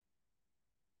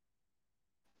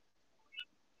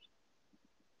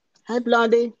Hi,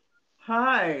 Blondie.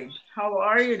 Hi, how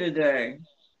are you today?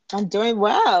 I'm doing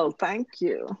well, thank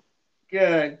you.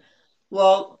 Good.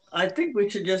 Well, I think we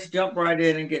should just jump right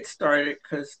in and get started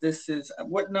because this is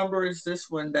what number is this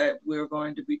one that we're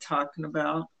going to be talking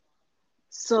about?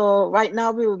 So, right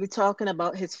now we will be talking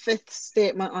about his fifth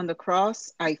statement on the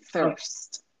cross, I Oh,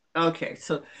 thirst. okay,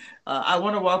 so I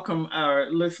want to welcome our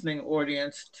listening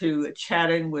audience to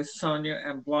Chatting with Sonia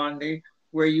and Blondie,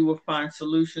 where you will find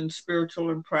solutions, spiritual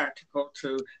and practical,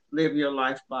 to live your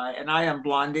life by. And I am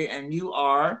Blondie, and you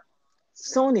are?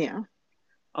 Sonia,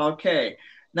 Okay.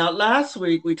 Now, last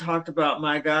week we talked about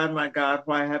my God,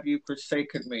 why have you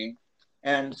forsaken me?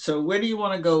 And so, where do you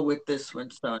want to go with this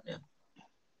one, Sonia?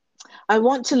 I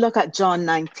want to look at John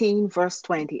 19, verse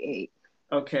 28.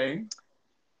 Okay.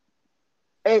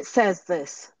 It says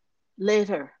this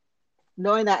later,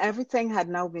 knowing that everything had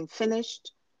now been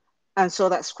finished, and so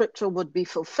that scripture would be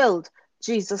fulfilled,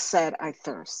 Jesus said, I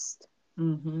thirst.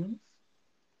 Mm-hmm.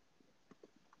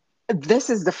 This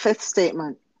is the fifth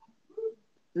statement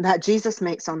that Jesus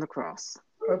makes on the cross.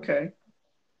 Okay.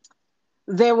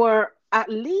 There were at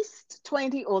least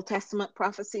 20 Old Testament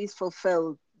prophecies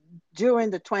fulfilled during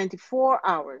the 24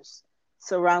 hours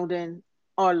surrounding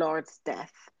our Lord's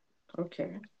death.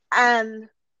 Okay. And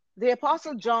the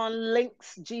Apostle John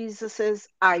links Jesus's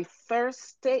I thirst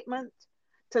statement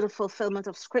to the fulfillment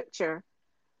of Scripture,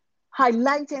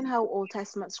 highlighting how Old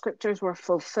Testament scriptures were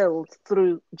fulfilled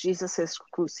through Jesus's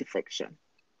crucifixion.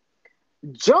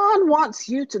 John wants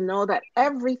you to know that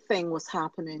everything was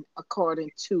happening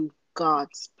according to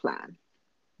God's plan.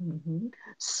 Mm-hmm.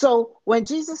 So when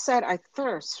Jesus said, I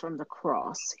thirst from the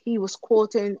cross, he was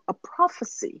quoting a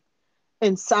prophecy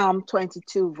in Psalm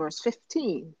 22, verse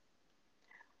 15.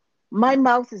 My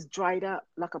mouth is dried up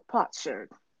like a potsherd,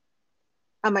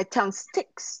 and my tongue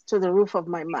sticks to the roof of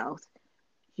my mouth.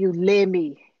 You lay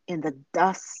me in the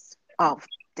dust of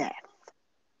death.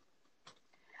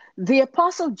 The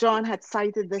Apostle John had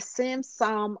cited the same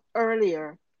psalm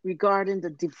earlier regarding the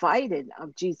dividing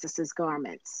of Jesus'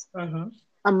 garments Uh-huh.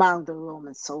 among the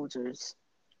Roman soldiers.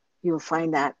 You'll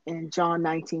find that in John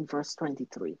 19, verse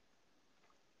 23.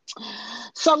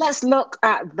 So let's look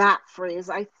at that phrase,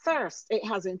 I thirst. It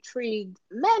has intrigued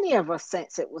many of us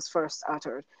since it was first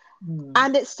uttered, Mm.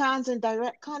 and it stands in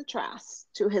direct contrast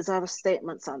to his other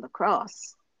statements on the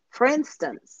cross. For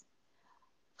instance,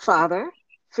 Father,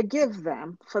 forgive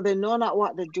them, for they know not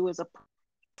what they do is a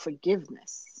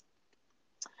forgiveness.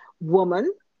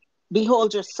 Woman,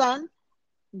 behold your son,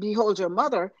 behold your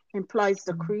mother implies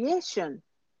the creation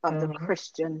of the Uh-huh.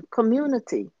 Christian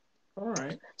community. All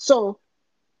right. So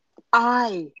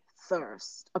I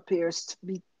thirst appears to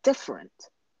be different.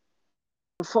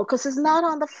 The focus is not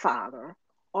on the Father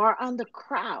or on the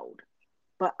crowd,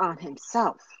 but on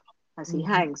himself as he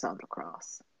Mm-hmm. hangs on the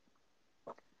cross.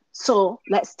 So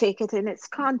let's take it in its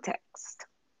context.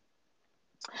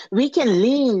 We can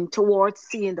lean towards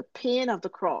seeing the pain of the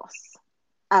cross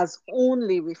as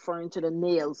only referring to the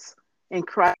nails in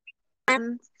Christ's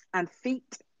hands and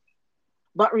feet.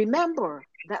 But remember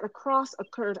that the cross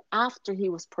occurred after he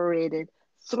was paraded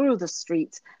through the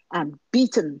streets and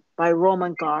beaten by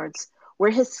Roman guards,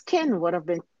 where his skin would have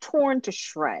been torn to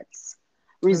shreds,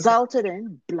 Okay. resulted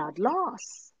in blood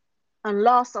loss and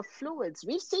loss of fluids.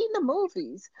 We've seen the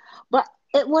movies, but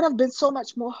it would have been so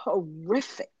much more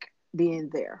horrific being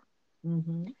there.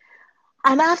 Mm-hmm.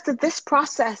 And after this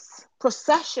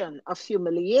procession of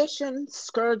humiliation,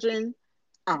 scourging,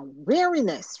 and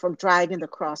weariness from dragging the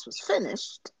cross was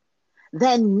finished,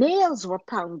 then nails were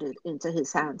pounded into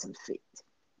his hands and feet.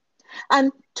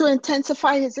 And to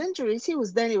intensify his injuries, he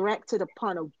was then erected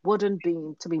upon a wooden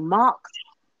beam to be mocked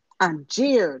and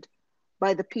jeered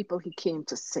by the people he came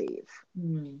to save.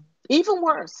 Mm. Even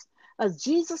worse, as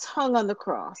Jesus hung on the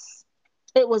cross,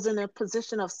 it was in a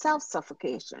position of self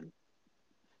suffocation.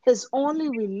 His only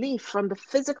relief from the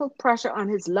physical pressure on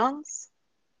his lungs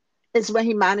is when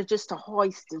he manages to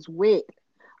hoist his weight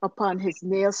upon his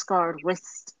nail scarred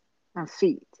wrists and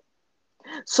feet.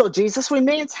 So Jesus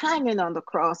remains hanging on the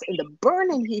cross in the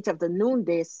burning heat of the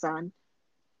noonday sun,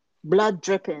 blood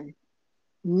dripping,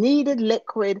 needed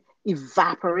liquid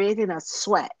evaporating as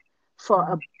sweat for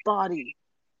a body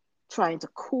trying to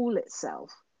cool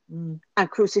itself, Mm. and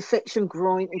crucifixion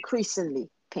growing increasingly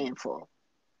painful.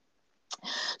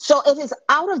 So it is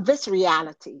out of this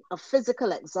reality of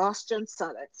physical exhaustion,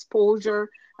 sun exposure,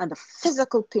 and the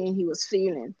physical pain he was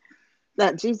feeling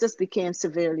that Jesus became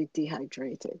severely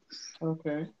dehydrated.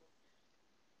 Okay.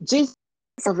 Jesus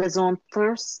of his own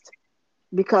thirst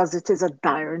because it is a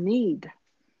dire need.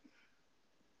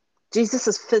 Jesus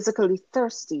is physically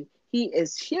thirsty. He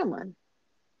is human.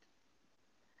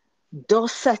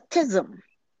 Docetism.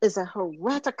 is a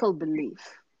heretical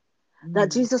belief that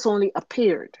Mm. Jesus only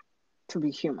appeared to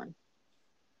be human.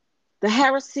 The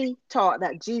heresy taught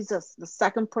that Jesus, the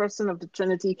second person of the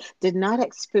Trinity, did not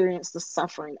experience the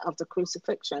suffering of the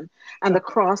crucifixion, and the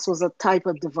cross was a type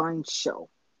of divine show.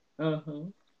 Uh-huh.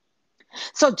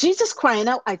 So Jesus crying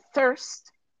out, I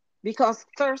thirst, because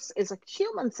thirst is a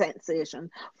human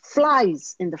sensation,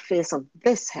 flies in the face of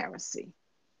this heresy.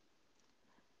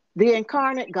 The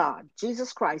incarnate God,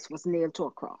 Jesus Christ, was nailed to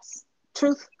a cross.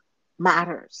 Truth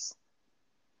matters.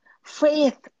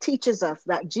 Faith teaches us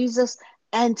that Jesus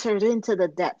entered into the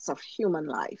depths of human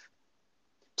life.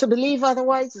 To believe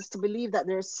otherwise is to believe that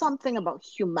there is something about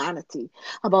humanity,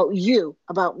 about you,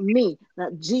 about me,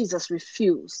 that Jesus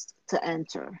refused to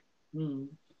enter. Mm.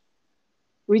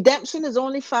 Redemption is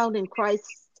only found in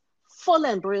Christ's full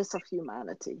embrace of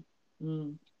humanity.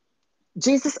 Mm.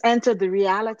 Jesus entered the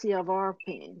reality of our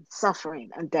pain, suffering,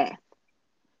 and death,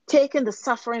 taking the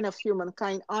suffering of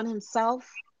humankind on himself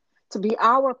to be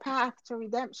our path to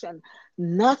redemption.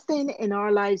 Nothing in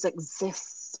our lives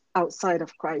exists outside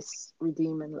of Christ's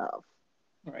redeeming love.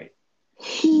 Right.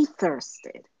 He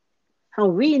thirsted,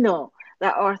 and we know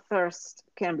that our thirst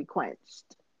can be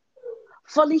quenched.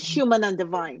 Fully human and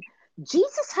divine,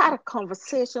 Jesus had a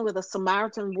conversation with a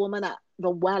Samaritan woman at the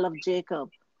well of Jacob,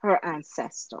 her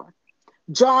ancestor.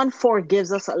 John 4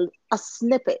 gives us a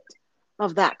snippet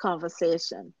of that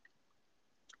conversation.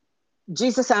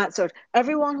 Jesus answered,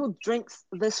 everyone who drinks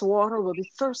this water will be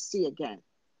thirsty again.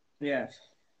 Yes.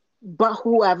 But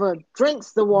whoever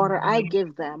drinks the water I Mm-hmm.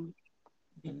 give them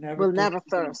You never will thirst never again.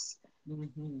 thirst.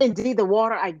 Mm-hmm. Indeed, the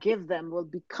water I give them will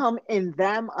become in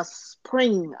them a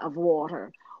spring of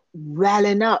water,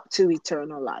 welling up to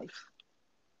eternal life.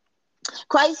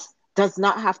 Christ does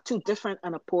not have two different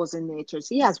and opposing natures.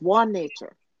 He has one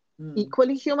nature, Mm.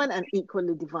 equally human and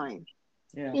equally divine.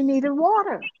 He Yes. needed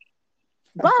water,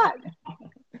 but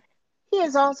he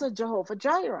is also Jehovah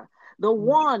Jireh, the Mm.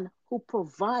 one who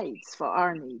provides for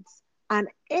our needs and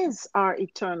is our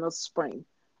eternal spring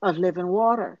of living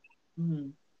water.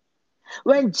 Mm.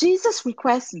 When Jesus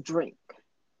requests drink,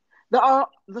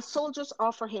 the soldiers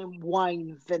offer him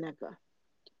wine vinegar.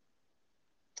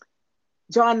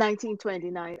 John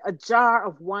 19:29, a jar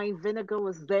of wine vinegar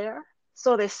was there,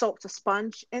 so they soaked a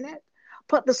sponge in it,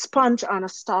 put the sponge on a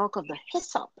stalk of the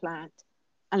hyssop plant,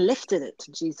 and lifted it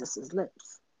to Jesus'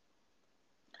 lips.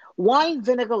 Wine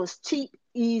vinegar was cheap,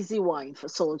 easy wine for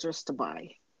soldiers to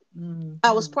buy.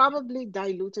 I was Mm-hmm. probably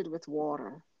diluted with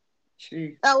water.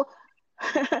 Gee. Oh,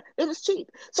 it was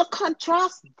cheap. So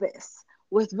contrast this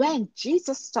with when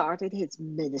Jesus started his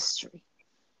ministry.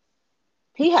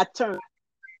 He had turned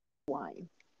wine.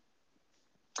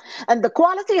 And the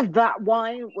quality of that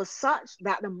wine was such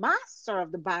that the master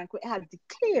of the banquet had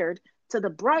declared to the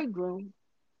bridegroom,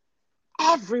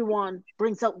 everyone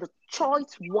brings out the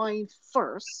choice wine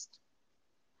first,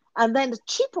 and then the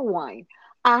cheaper wine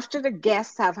after the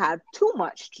guests have had too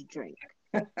much to drink.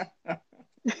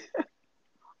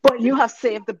 But you have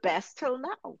saved the best till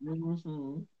now.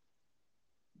 Mm-hmm.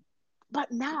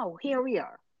 But now, here we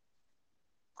are.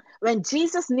 When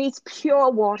Jesus needs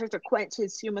pure water to quench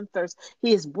his human thirst,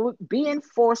 he is being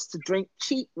forced to drink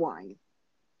cheap wine,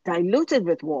 diluted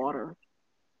with water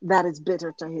that is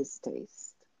bitter to his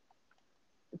taste.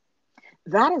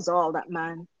 That is all that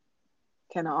man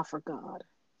can offer God.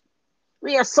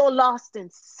 We are so lost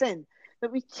in sin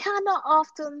that we cannot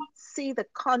often see the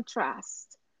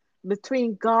contrast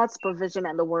between God's provision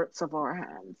and the works of our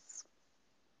hands.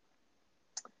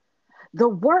 The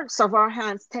works of our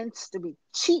hands tends to be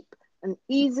cheap and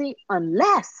easy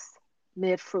unless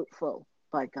made fruitful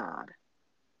by God.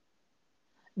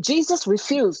 Jesus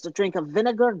refused to drink of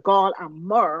vinegar, gall, and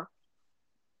myrrh,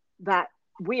 that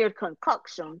weird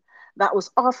concoction that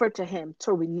was offered to him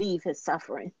to relieve his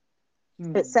suffering. It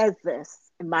Mm. says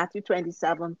this in Matthew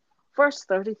 27, verse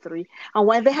 33. And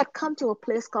when they had come to a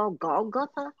place called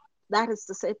Golgotha, that is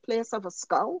to say, place of a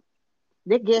skull,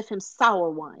 they gave him sour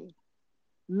wine,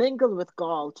 mingled with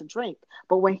gall to drink.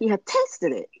 But when he had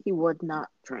tasted it, he would not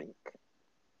drink.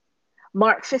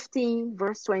 Mark 15,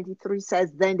 verse 23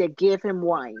 says, then they gave him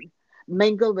wine,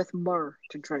 mingled with myrrh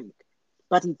to drink,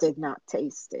 but he did not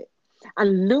taste it.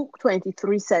 And Luke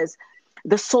 23 says,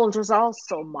 the soldiers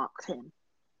also mocked him,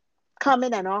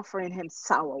 coming and offering him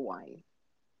sour wine,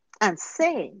 and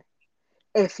saying,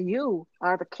 if you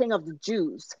are the king of the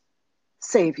Jews,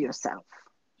 save yourself.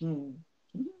 Mm.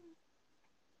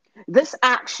 This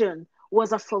action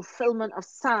was a fulfillment of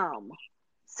Psalm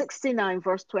 69,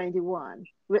 verse 21,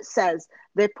 which says,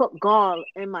 they put gall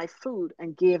in my food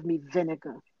and gave me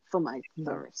vinegar for my Mm.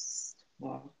 thirst.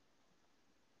 Wow.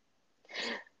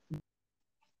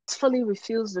 respectfully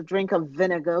refused the drink of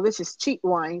vinegar, which is cheap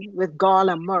wine, with gall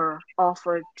and myrrh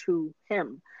offered to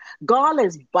him. Gall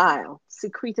is bile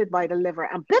secreted by the liver,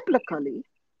 and biblically,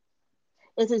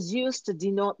 it is used to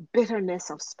denote bitterness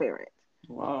of spirit.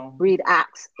 Wow. Read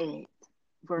Acts 8,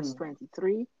 verse Hmm.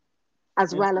 23,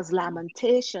 as well as Interesting.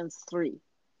 Lamentations 3,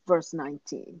 verse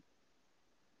 19.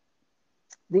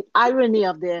 The irony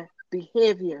of their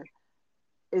behavior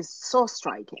is so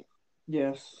striking.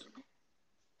 Yes.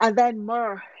 And then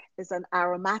myrrh is an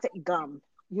aromatic gum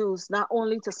used not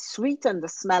only to sweeten the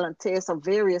smell and taste of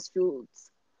various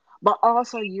foods, but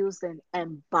also used in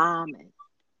embalming.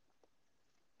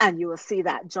 And you will see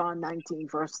that John 19,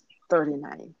 verse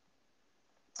 39.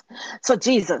 So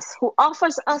Jesus, who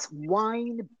offers us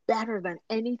wine better than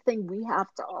anything we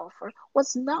have to offer,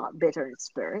 was not bitter in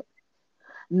spirit.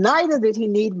 Neither did he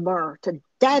need myrrh to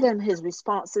deaden his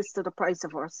responses to the price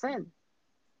of our sin.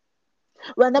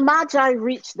 When the Magi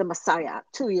reached the Messiah at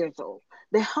 2 years old,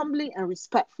 they humbly and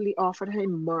respectfully offered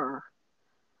him myrrh,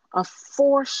 a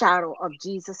foreshadow of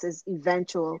Jesus'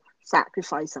 eventual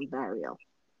sacrifice and burial.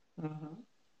 Uh-huh.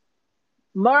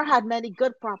 Myrrh had many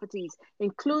good properties,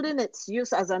 including its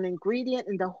use as an ingredient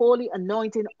in the holy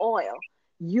anointing oil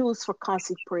used for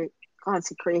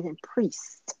consecrating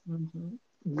priests, Mm-hmm.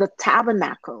 the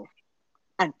tabernacle,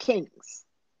 and kings.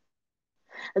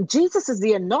 And Jesus is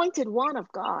the anointed one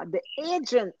of God, the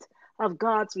agent of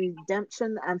God's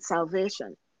redemption and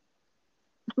salvation.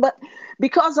 But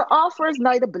because the offerers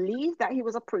neither believed that he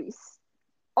was a priest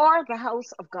or the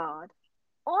house of God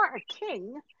or a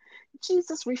king,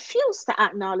 Jesus refused to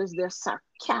acknowledge their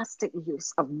sarcastic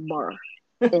use of myrrh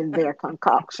in their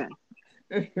concoction.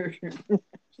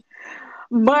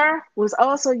 Myrrh was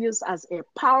also used as a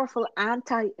powerful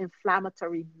anti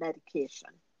inflammatory medication,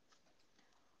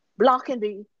 blocking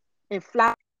the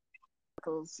inflammatory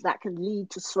that can lead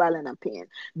to swelling and pain.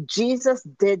 Jesus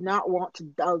did not want to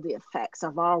dull the effects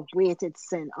of our weighted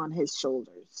sin on his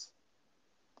shoulders.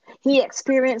 He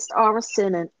experienced our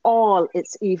sin in all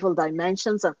its evil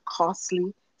dimensions of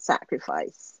costly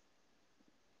sacrifice.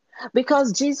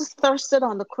 Because Jesus thirsted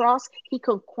on the cross, he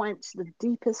could quench the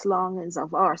deepest longings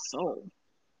of our soul.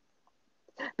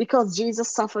 Because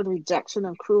Jesus suffered rejection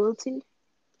and cruelty,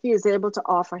 he is able to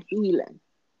offer healing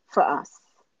for us.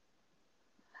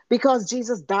 Because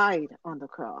Jesus died on the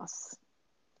cross,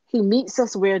 he meets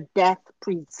us where death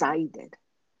presided,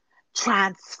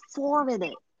 transforming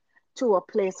it to a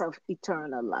place of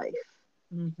eternal life.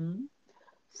 Mm-hmm.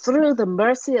 Through the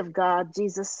mercy of God,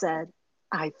 Jesus said,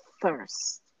 I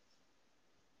thirst.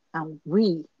 And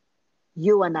we,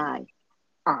 you and I,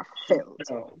 are filled.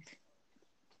 So,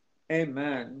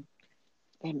 amen.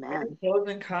 Any Amen.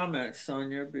 closing comments,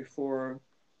 Sonia, before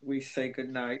we say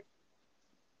goodnight?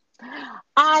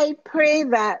 I pray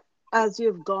that as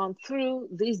you've gone through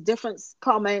these different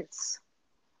comments,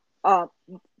 uh,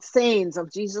 sayings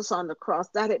of Jesus on the cross,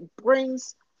 that it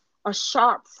brings a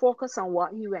sharp focus on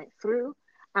what he went through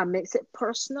and makes it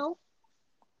personal.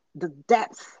 The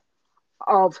depth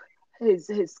of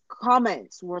his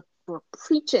comments were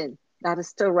preaching that is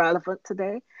still relevant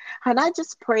today. And I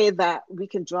just pray that we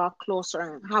can draw closer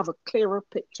and have a clearer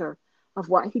picture of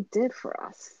what he did for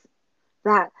us.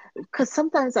 That because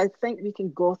sometimes I think we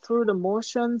can go through the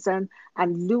motions and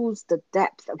lose the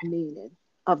depth of meaning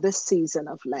of this season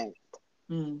of Lent.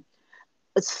 Mm.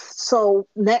 So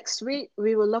next week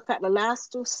we will look at the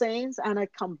last two sayings and I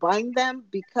combine them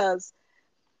because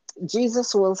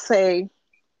Jesus will say,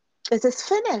 "It is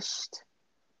finished."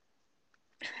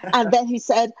 And then he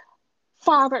said,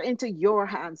 Father, into your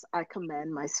hands I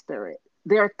commend my spirit.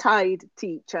 They're tied to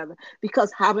each other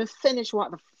because having finished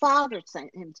what the Father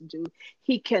sent him to do,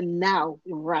 he can now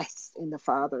rest in the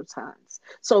Father's hands.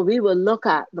 So we will look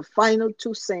at the final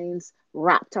two sayings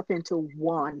wrapped up into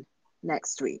one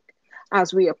next week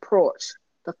as we approach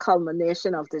the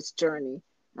culmination of this journey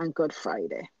on Good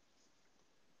Friday.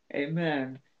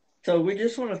 Amen. So we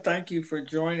just want to thank you for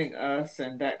joining us,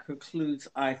 and that concludes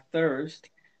I Thirst.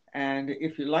 And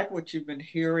if you like what you've been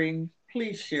hearing,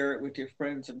 please share it with your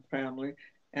friends and family.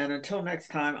 And until next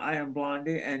time, I am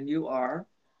Blondie, and you are,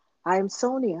 I am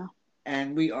Sonia.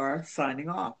 and we are signing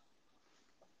off.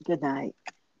 Good night.